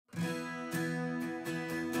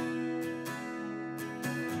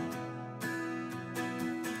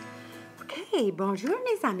Hey, bonjour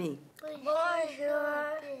mes amis.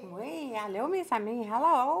 Bonjour. Oui, allô mes amis,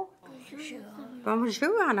 hello. Bonjour.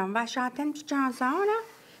 Bonjour, alors on va chanter une petite chanson là.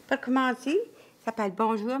 Pour commencer, ça s'appelle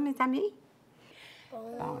Bonjour mes amis.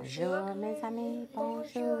 Bonjour mes amis,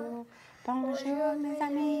 bonjour. Bonjour mes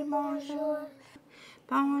amis, bonjour.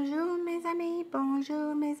 Bonjour mes amis,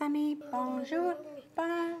 bonjour mes amis, bonjour,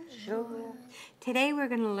 bonjour. Today we're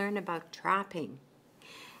going to learn about trapping.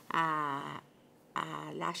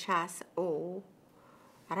 La chasse au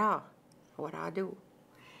rat, do.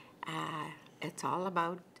 It's all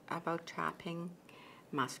about trapping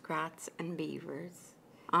muskrats and beavers.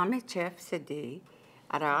 En Michif, c'est des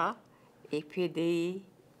rats et puis des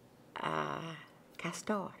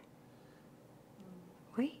castors.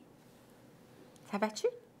 Oui? Ça va-tu?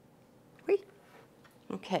 Oui?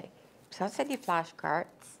 OK. Ça, c'est des flashcards.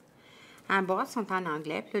 En bas sont en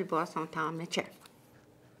anglais, puis le bas sont en Michif.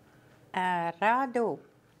 Radeau.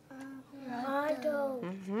 Radeau.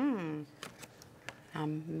 Mm-hmm. A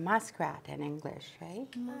muskrat in English,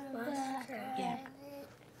 right? Muskrat. Yeah.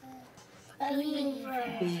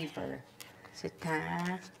 Beaver. Beaver. C'est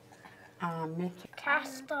un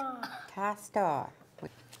Castor. castor.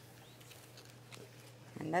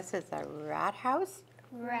 And this is a rat house.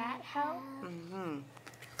 Rat house. Mm-hmm.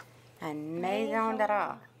 And maison de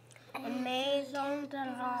rat. Maison de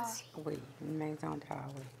rat. Oui, maison de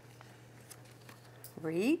rat, oui.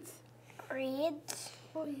 Reeds. Reeds.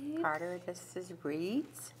 Carter, this is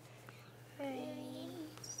reeds.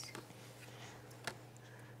 Reeds.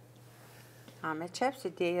 En Michif,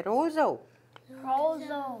 c'est des roseaux.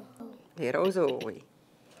 Roseau. Des roseaux, oui.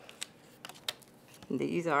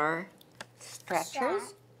 These are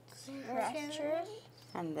stretchers. Stretchers.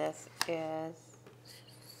 And this is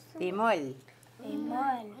des moules.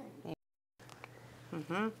 Lemon.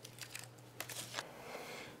 Mm-hmm.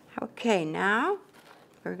 Okay, now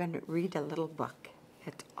we're going to read a little book.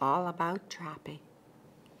 It's all about trapping.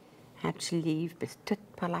 Un petit livre, c'est tout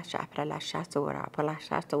pour la chasse au rat, pour la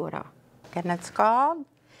chasse au rat. And it's called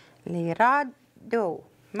Les Radeaux,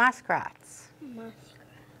 Muskrats. Muskrat.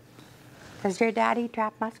 Does your daddy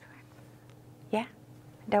trap muskrats? Yeah?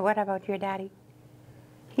 What about your daddy?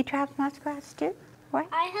 He traps muskrats too? What?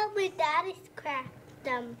 I help my daddy scratch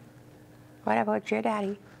them. What about your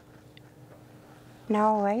daddy?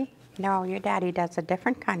 No way. No, your daddy does a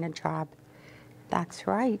different kind of job. That's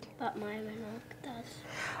right. But my monarch does.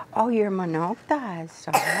 Oh, your monarch does.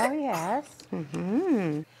 Oh, yes.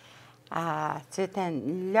 Mm-hmm. C'est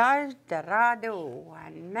une loge de radeau,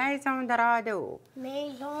 une maison de radeau.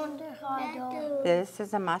 Maison de radeau. This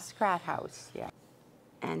is a muskrat house, yeah.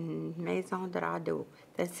 And maison de radeau.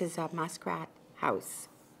 This is a muskrat house.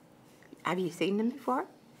 Have you seen them before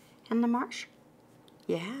in the marsh?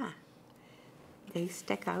 Yeah. They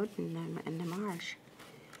stick out in the marsh.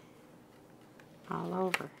 All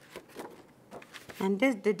over. And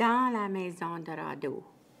this, dedans la maison de radeau.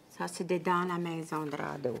 Ça, c'est dedans la maison de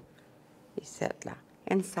radeau. Ici, là.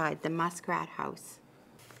 Inside the muskrat house.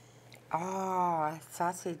 Oh,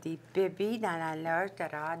 ça, c'est des bébés dans la loge de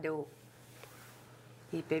radeau.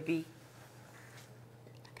 Des bébés.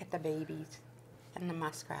 Look at the babies in the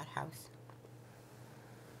muskrat house.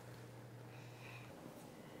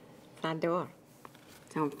 J'adore.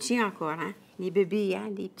 Ils sont petits encore, hein? Les bébés, hein?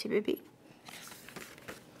 Les petits bébés.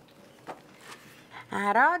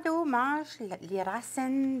 Un radeau mange les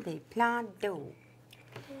racines des plantes d'eau.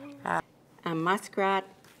 A muskrat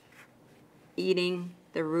eating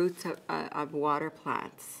the roots of water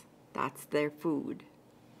plants. That's their food.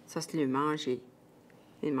 Ça, c'est le manger.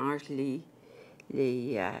 Ils mangent les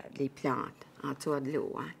plantes en dessous de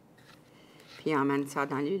l'eau. Hein? Puis ils emmènent ça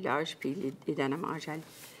dans le loge, puis ils donnent à manger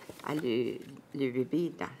à le bébé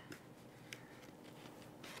dedans.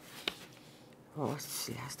 Oh,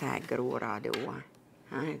 c'est un gros radeau. Hein?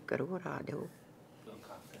 Un gros radeau.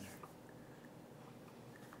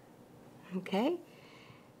 OK?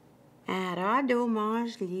 Un radeau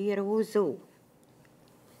mange les roseaux.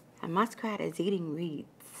 A muskrat is eating reeds.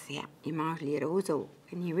 Yeah, il mange les roseaux.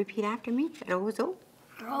 Can you repeat after me? Roseau?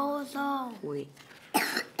 Roseau. Oui.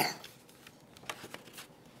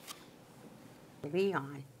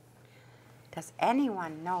 Leon. Does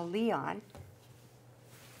anyone know Leon?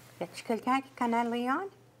 Y a-t-il quelqu'un qui connaît Leon?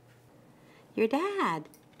 Your dad.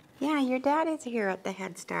 Yeah, your dad is here at the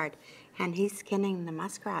Head Start, and he's skinning the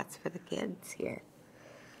muskrats for the kids here.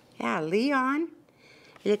 Yeah, Leon.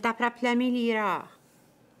 Il est après les rats.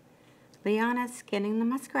 Leon is skinning the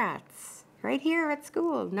muskrats. Right here at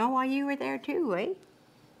school. Noah, you were there too, eh?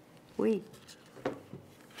 Oui.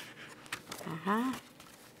 Uh-huh.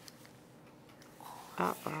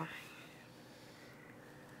 Uh-oh.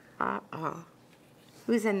 Uh-oh.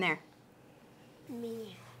 Who's in there?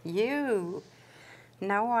 Me. You.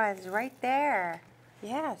 Noah is right there.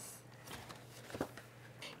 Yes.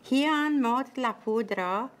 Qui en montre la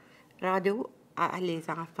poudre radeau à les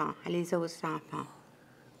enfants, à les autres enfants?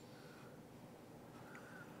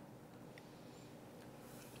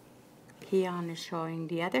 Keon is showing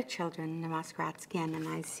the other children the muskrat skin, and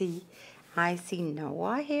I see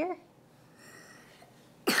Noah here.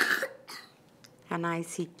 And I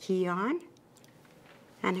see Keon.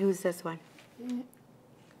 And who's this one?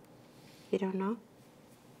 You don't know?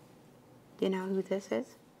 Do you know who this is?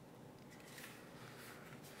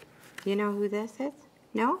 You know who this is?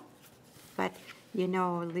 No? But you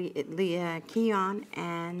know Keon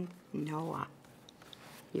and Noah.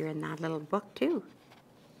 You're in that little book too.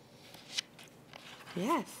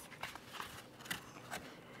 Yes.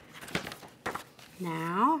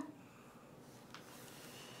 Now,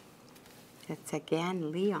 it's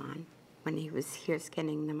again Leon when he was here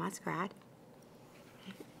skinning the muskrat.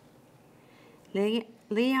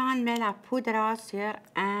 Leon met la poudre sur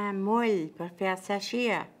un moule pour faire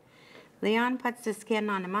sécher. Leon puts the skin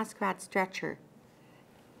on a muskrat stretcher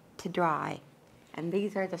to dry. And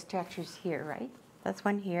these are the stretchers here, right? This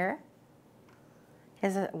one here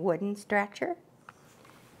is a wooden stretcher.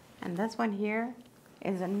 And this one here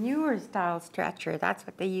is a newer style stretcher. That's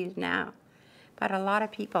what they use now. But a lot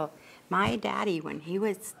of people, my daddy, when he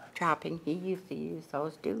was trapping, he used to use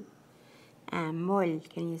those too. Un moule.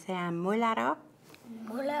 Can you say un moule à rat?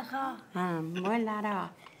 Moule à rat. Un moule à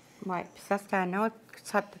rat. Ouais, puis ça c'est un autre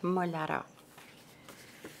sorte de moule à rat.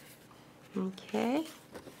 Okay.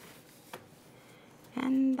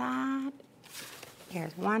 And that,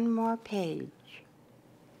 here's one more page.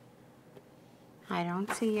 I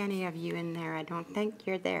don't see any of you in there. I don't think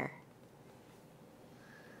you're there.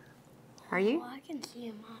 Are you? Oh, I can see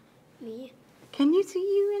him. Me. Can you see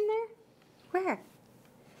you in there? Where?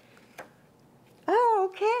 Oh,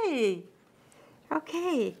 okay.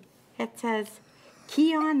 Okay. It says,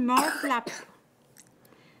 qui en monte la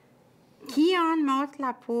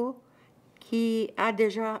peau qui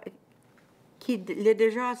l'est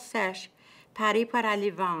déjà sèche, paré pour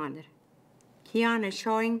aller vendre. Keon is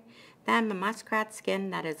showing them a muskrat skin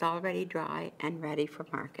that is already dry and ready for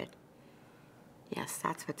market. Yes,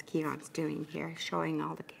 that's what Keon's doing here, showing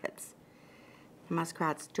all the kids. The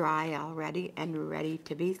muskrat's dry already and ready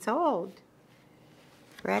to be sold.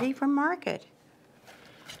 Ready for market.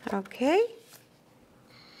 Okay.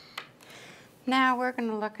 Now we're going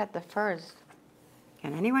to look at the furs.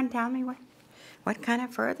 Can anyone tell me what kind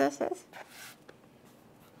of fur this is?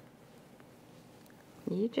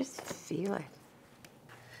 You just feel it.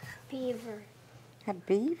 Beaver. A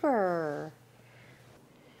beaver.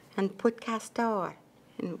 And put castor.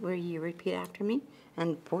 And will you repeat after me?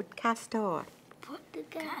 And put castor. Put the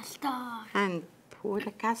castor. And put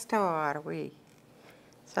a castor, oui.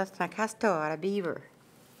 So it's a castor, a beaver.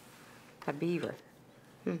 A beaver.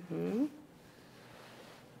 Mm-hmm.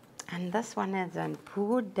 And this one is un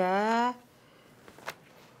pou de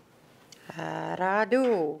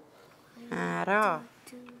radeau. Un rat.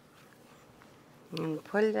 And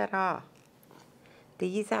pull the rat.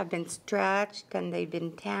 These have been stretched and they've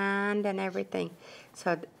been tanned and everything.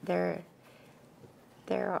 So they're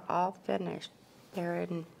all finished. They're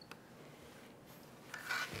in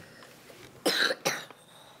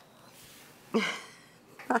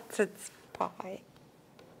that's its pie.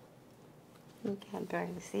 You can't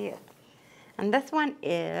barely see it. And this one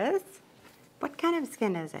is, what kind of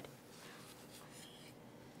skin is it?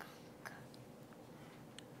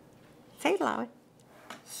 Say it loud.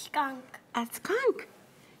 Skunk. A skunk.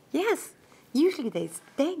 Yes. Usually they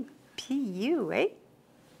stink. P-U, eh?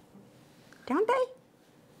 Don't they?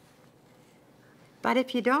 But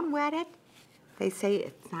if you don't wet it, they say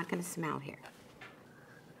it's not going to smell here.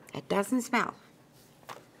 It doesn't smell.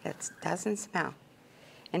 It doesn't smell.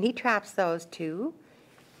 And he traps those too,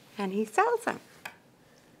 and he sells them.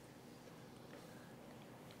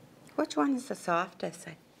 Which one is the softest?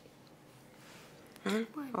 Huh?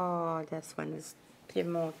 Oh, this one is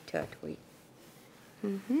more turtly.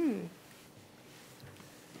 Mm-hmm.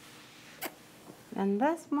 And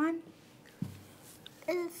this one?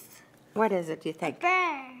 What is it, do you think?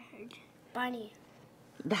 Bird. Bunny.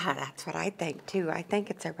 That's what I think, too. I think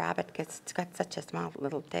it's a rabbit because it's got such a small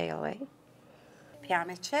little tail, eh? Pierre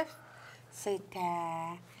Michif, c'est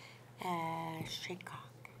shaycock.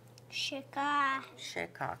 Shika.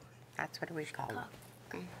 Shaycock. That's what we call it.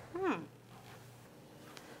 Mm-hmm.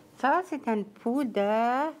 Ça, c'est un pou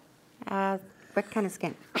de... what kind of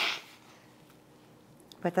skin?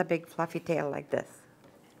 With a big fluffy tail like this.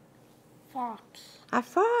 Fox. A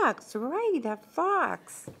fox, right, a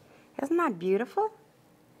fox. Isn't that beautiful?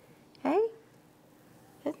 Hey?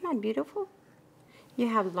 Isn't that beautiful? You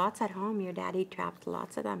have lots at home. Your daddy trapped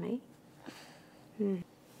lots of them, eh?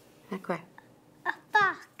 À quoi? A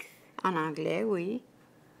fox. En anglais, oui.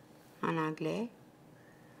 En anglais.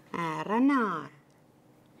 Un renard.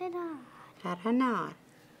 Renard. Un renard.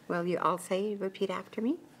 Will you all say, repeat after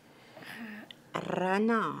me?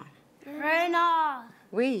 Renard. Renard.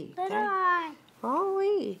 Oui. Renard. Oh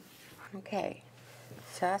oui. OK.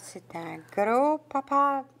 Ça, c'est un gros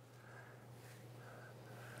papa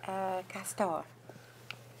castor.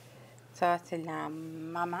 Ça, c'est la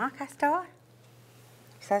maman castor.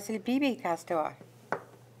 Ça, c'est le bébé castor.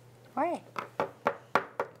 Ouais.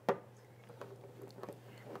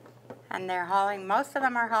 And they're hauling, most of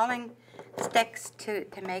them are hauling sticks to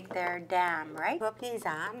make their dam, right? Put these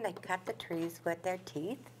on, they cut the trees with their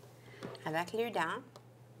teeth, avec leurs dents.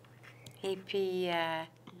 Et puis,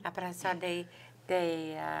 après ça,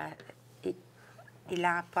 ils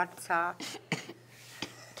emportent ça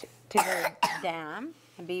to their dam,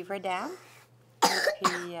 a beaver dam. Et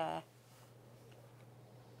puis, ils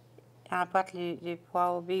emportent le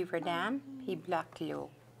poids au beaver dam, puis ils bloquent l'eau.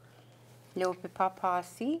 L'eau ne peut pas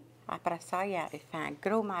passer. Après ça, il fait un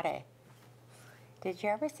gros marais. Did you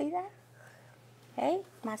ever see that? Hey,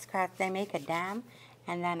 muskrats, they make a dam,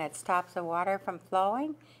 and then it stops the water from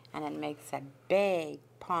flowing, and it makes a big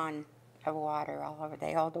pond of water all over.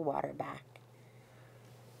 They hold the water back.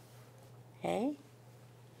 Hey?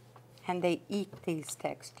 And they eat these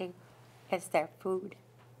sticks, too. It's their food,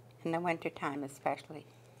 in the wintertime especially.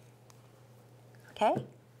 Okay?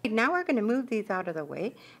 Now we're going to move these out of the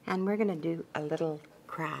way, and we're going to do a little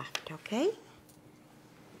craft, okay?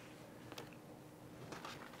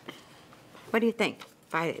 What do you think?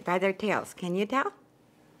 By their tails, can you tell?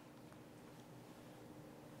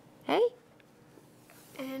 Hey?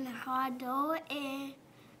 And radeau et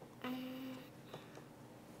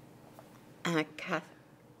Un castor.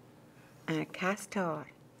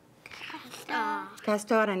 castor.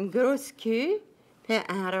 Castor a une grosse queue, puis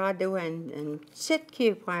un radeau a une petite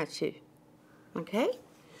queue pointue. OK?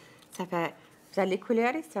 Ça fait... Vous allez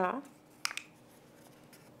colorer ça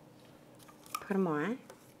pour moi.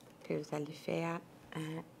 Puis vous allez faire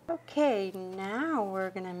un... OK, now we're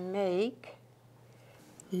going to make...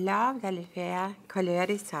 Là, vous allez faire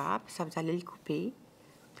colorer ça, puis ça, vous allez le couper.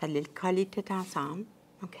 Vous allez le coller tout ensemble.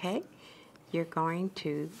 OK? You're going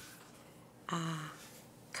to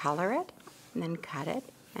color it, and then cut it,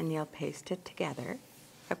 and you'll paste it together.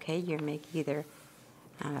 OK? You'll make either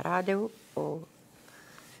un radeau or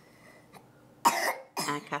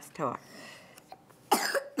un castor.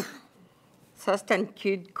 Ça, c'est une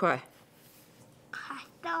queue de quoi?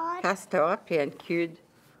 Castor. Castor, puis une queue de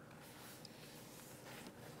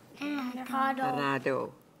And radeau.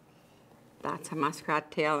 radeau. That's a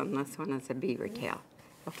muskrat tail, and this one is a beaver tail.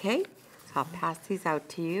 Okay? So I'll pass these out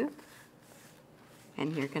to you,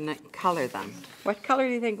 and you're going to color them. What color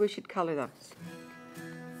do you think we should color them?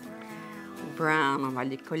 Brown. On va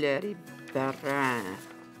les colorer brun.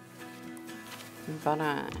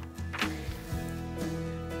 Brun.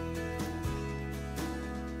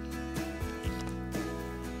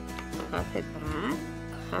 Ça, c'est brun.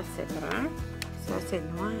 Ça, c'est brun. Ça, c'est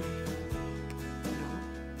noir. Non.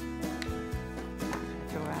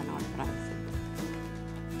 Je vois un autre brun ici.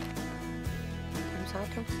 Comme ça,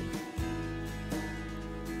 toi aussi.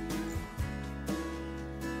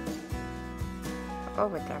 Oh,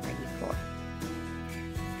 whatever you for.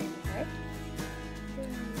 Right?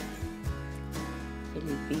 Et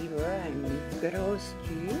le beaver a une grosse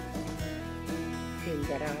queue. Et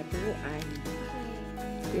le radeau a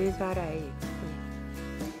deux oreilles.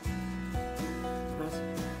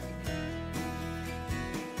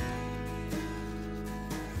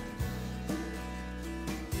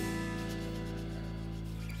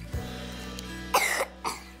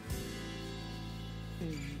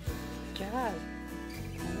 Good job.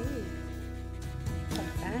 Hey.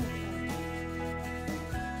 Well done.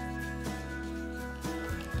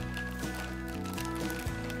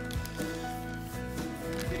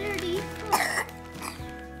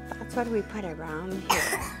 That's what we put around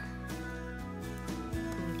here.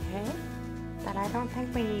 Okay? But I don't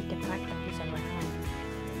think we need to put those around.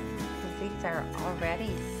 Because these are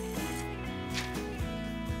already...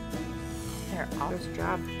 They're all this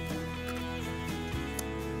job.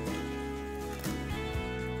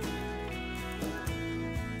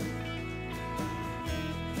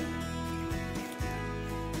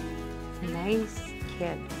 Nice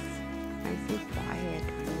kids. Nice and quiet.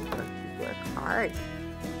 We work hard.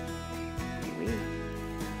 We.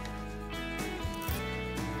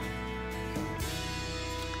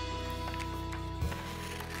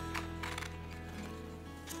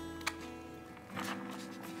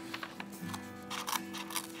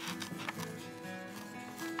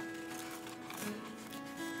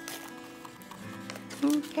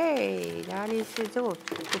 Okay, dali si Zot,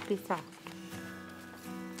 kupisa.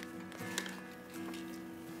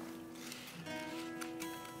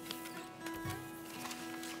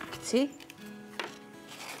 See?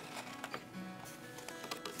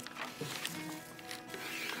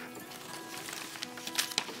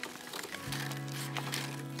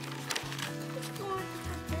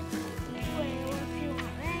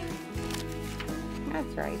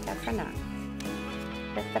 That's right, that's enough.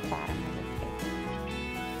 Just the bottom of the cake.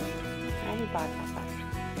 Tiny bottom.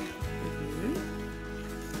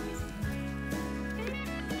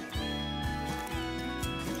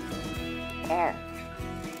 There.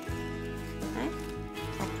 Right?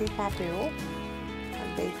 That's your tattoo. And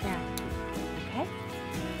base down. Okay?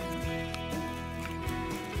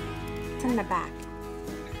 It's in the back.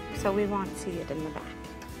 So we won't see it in the back.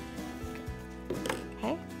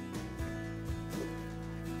 Okay?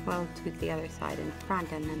 We'll do the other side in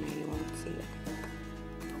front and then you won't see it.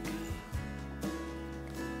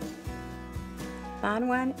 That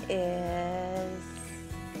one is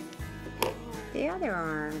the other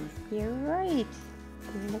arm. You're right.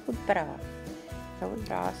 Look bra. Look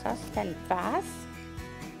bra. So stand fast.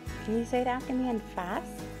 Can you say it after me and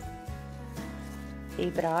fast?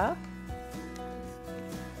 Bra.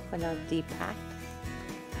 Well, deep pack.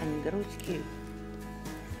 And grusku.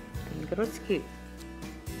 And grusku.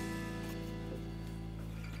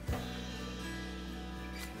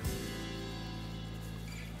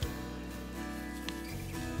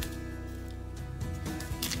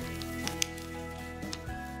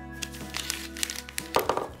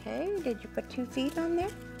 Okay, did you put 2 feet on there?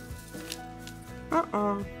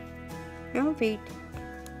 Uh-oh. No feet.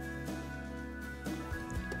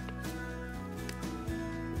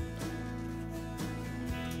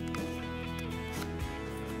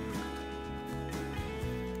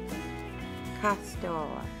 Castor.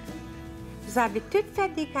 Vous avez toutes fait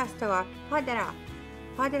des castors. Pas de là.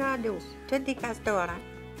 Pas de là d'eau. Toutes des castors.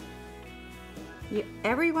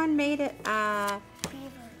 Everyone made it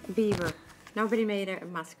beaver. Nobody made it a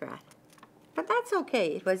muskrat. But that's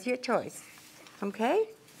okay. It was your choice. Okay?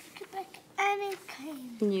 You can make any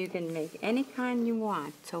kind. You can make any kind you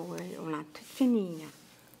want. So on a toute fini.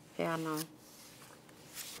 Here now.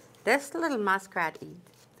 This little muskrat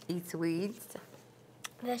eats weeds.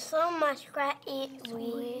 This little muskrat eats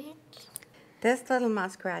weeds. This little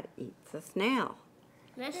muskrat eats a snail.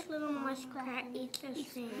 This little muskrat eats a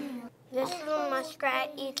snail. This little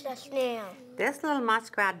muskrat eats a snail. This little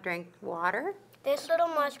muskrat drinks water. This little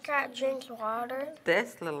muskrat drinks water.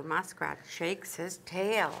 This little muskrat shakes his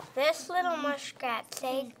tail. This little muskrat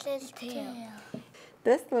shakes his tail.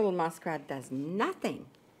 This little muskrat does nothing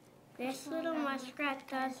This little muskrat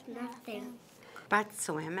does nothing but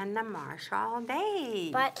swim in the marsh all day.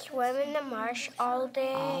 but swim in the marsh all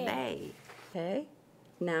day. All day. Okay?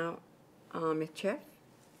 Now, Michif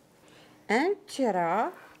and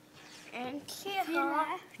Chira, And Chira,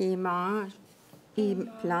 ils mangent, ils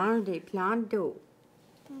plangent des plantes d'eau.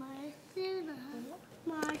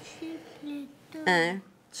 Un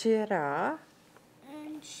Chira,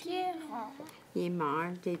 and Chira, il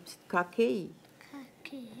mange des petites coquilles.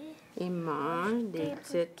 Il mange des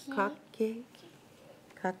petites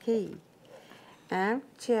coquilles. Un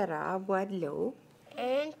Chira boit de l'eau.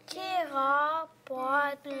 and Chira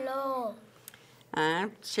boit de l'eau. Un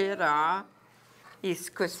Chira, il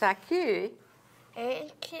secoue sa queue.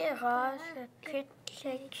 And Chira se quitte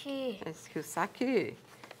sa queue. Il secoue sa queue.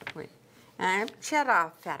 Oui. Un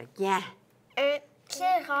Chira fait rien. And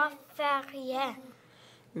Chira fait rien.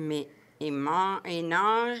 Mais il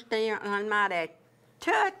nage dans le marais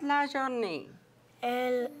toute la journée.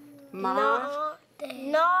 Elle Mange.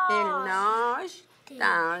 Il nage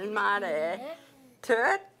dans le marais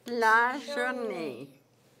toute la journée.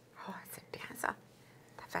 Oh, c'est bien ça.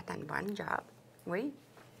 T'as fait un bon job. Oui.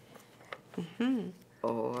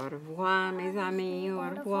 Au revoir, mes amis. Au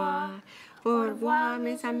revoir. Au revoir,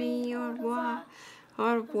 mes amis. Au revoir.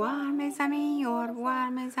 Au revoir, mes amis. Au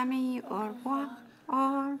revoir, mes amis. Au revoir.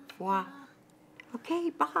 Au revoir.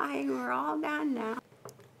 Okay, bye. We're all done now.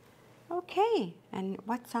 Okay, and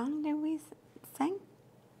what song did we sing?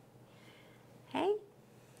 Hey,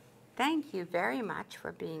 thank you very much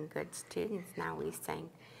for being good students. Now we sing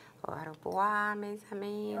au revoir, mes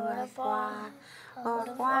amis, au revoir. Au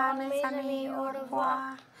revoir, mes amis, au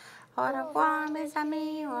revoir. Au revoir, mes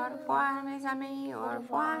amis, au revoir, mes amis, au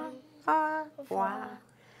revoir. Au revoir.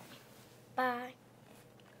 Bye.